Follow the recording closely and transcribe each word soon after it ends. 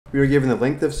We are given the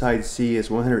length of side C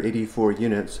is 184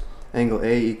 units, angle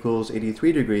A equals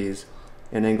 83 degrees,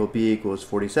 and angle B equals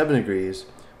 47 degrees.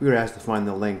 We are asked to find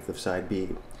the length of side B.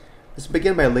 Let's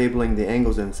begin by labeling the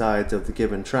angles and sides of the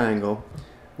given triangle,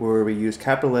 where we use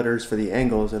capital letters for the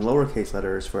angles and lowercase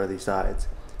letters for the sides.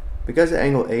 Because the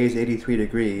angle A is 83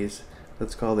 degrees,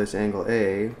 let's call this angle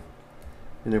A,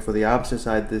 and therefore the opposite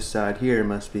side, this side here,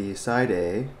 must be side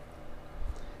A.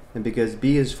 And because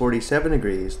B is 47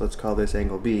 degrees, let's call this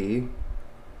angle B.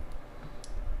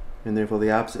 And therefore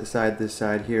the opposite side, this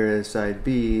side here, is side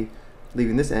B,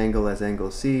 leaving this angle as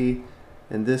angle C,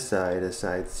 and this side as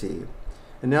side C.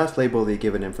 And now let's label the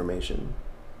given information.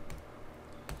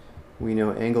 We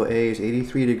know angle A is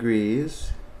 83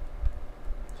 degrees.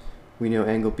 We know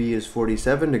angle B is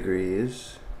 47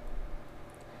 degrees.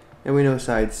 And we know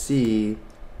side C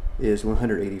is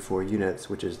 184 units,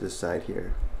 which is this side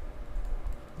here.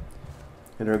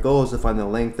 And our goal is to find the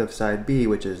length of side B,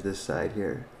 which is this side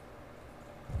here.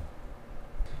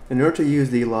 In order to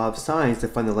use the law of sines to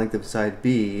find the length of side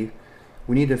B,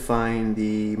 we need to find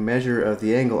the measure of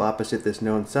the angle opposite this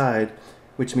known side,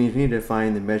 which means we need to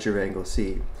find the measure of angle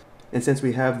C. And since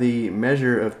we have the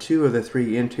measure of two of the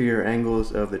three interior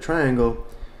angles of the triangle,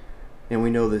 and we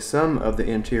know the sum of the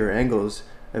interior angles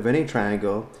of any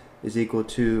triangle is equal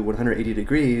to 180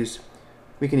 degrees,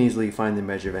 we can easily find the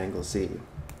measure of angle C.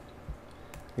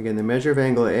 Again, the measure of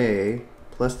angle A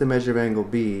plus the measure of angle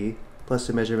B plus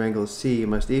the measure of angle C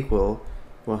must equal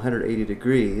 180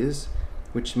 degrees,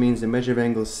 which means the measure of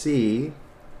angle C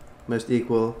must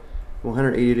equal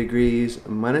 180 degrees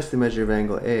minus the measure of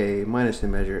angle A minus the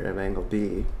measure of angle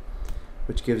B,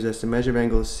 which gives us the measure of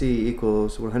angle C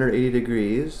equals 180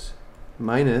 degrees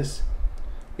minus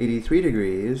 83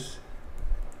 degrees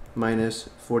minus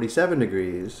 47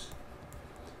 degrees,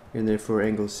 and therefore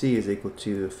angle C is equal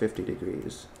to 50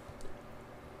 degrees.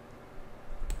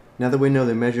 Now that we know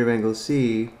the measure of angle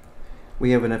C,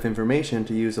 we have enough information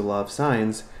to use the law of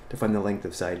sines to find the length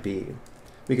of side B.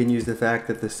 We can use the fact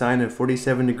that the sine of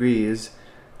 47 degrees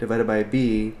divided by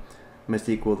B must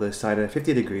equal the sine of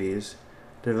 50 degrees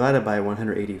divided by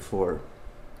 184.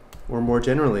 Or more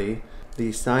generally,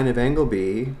 the sine of angle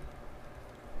B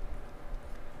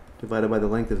divided by the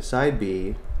length of side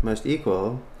B must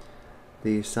equal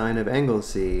the sine of angle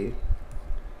C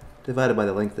divided by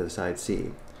the length of side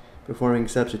C. Performing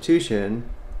substitution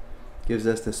gives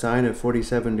us the sine of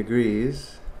 47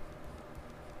 degrees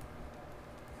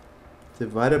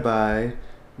divided by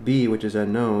B, which is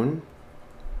unknown,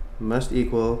 must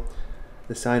equal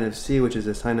the sine of C, which is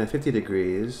the sine of 50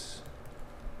 degrees,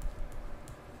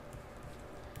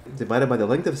 divided by the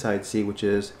length of side C, which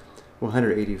is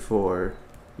 184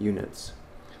 units.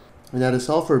 And now to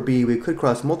solve for B, we could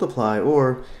cross multiply,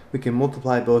 or we can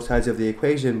multiply both sides of the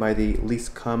equation by the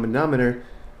least common denominator,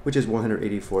 which is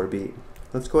 184b.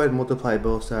 Let's go ahead and multiply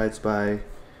both sides by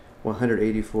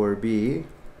 184b.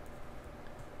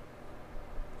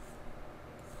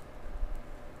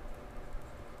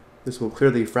 This will clear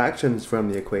the fractions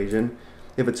from the equation.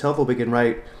 If it's helpful, we can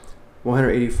write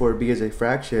 184b as a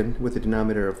fraction with a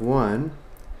denominator of 1.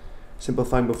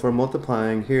 Simplifying before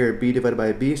multiplying, here b divided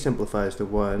by b simplifies to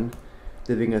 1,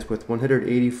 leaving us with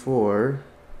 184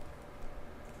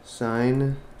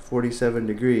 sine 47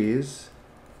 degrees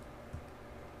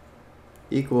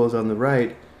equals, on the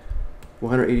right,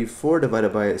 184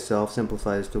 divided by itself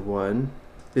simplifies to 1,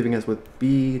 leaving us with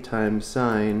b times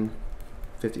sine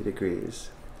 50 degrees.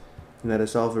 And that to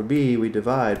solve for b, we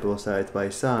divide both sides by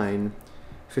sine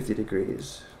 50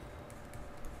 degrees.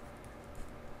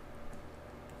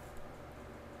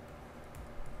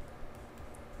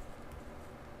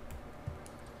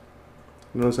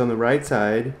 Notice on the right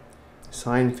side,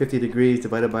 sine 50 degrees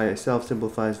divided by itself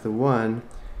simplifies to 1,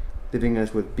 leaving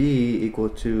us with b equal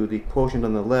to the quotient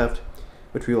on the left,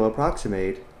 which we will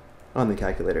approximate on the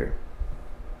calculator.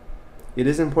 It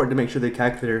is important to make sure the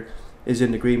calculator is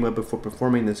in degree mode before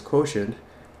performing this quotient,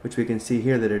 which we can see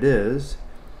here that it is.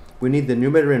 We need the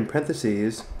numerator in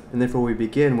parentheses, and therefore we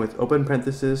begin with open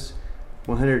parenthesis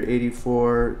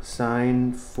 184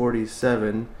 sine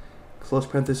 47, close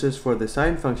parenthesis for the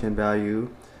sine function value,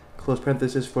 close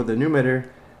parenthesis for the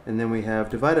numerator, and then we have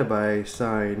divided by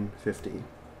sine 50.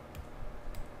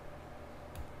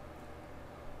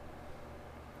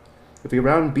 If we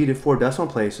round b to 4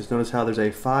 decimal places, notice how there's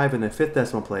a 5 in the 5th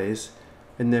decimal place,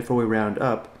 and therefore we round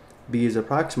up. B is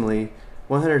approximately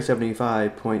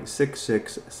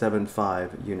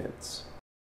 175.6675 units.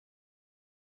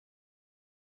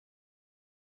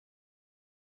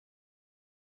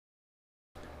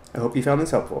 I hope you found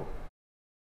this helpful.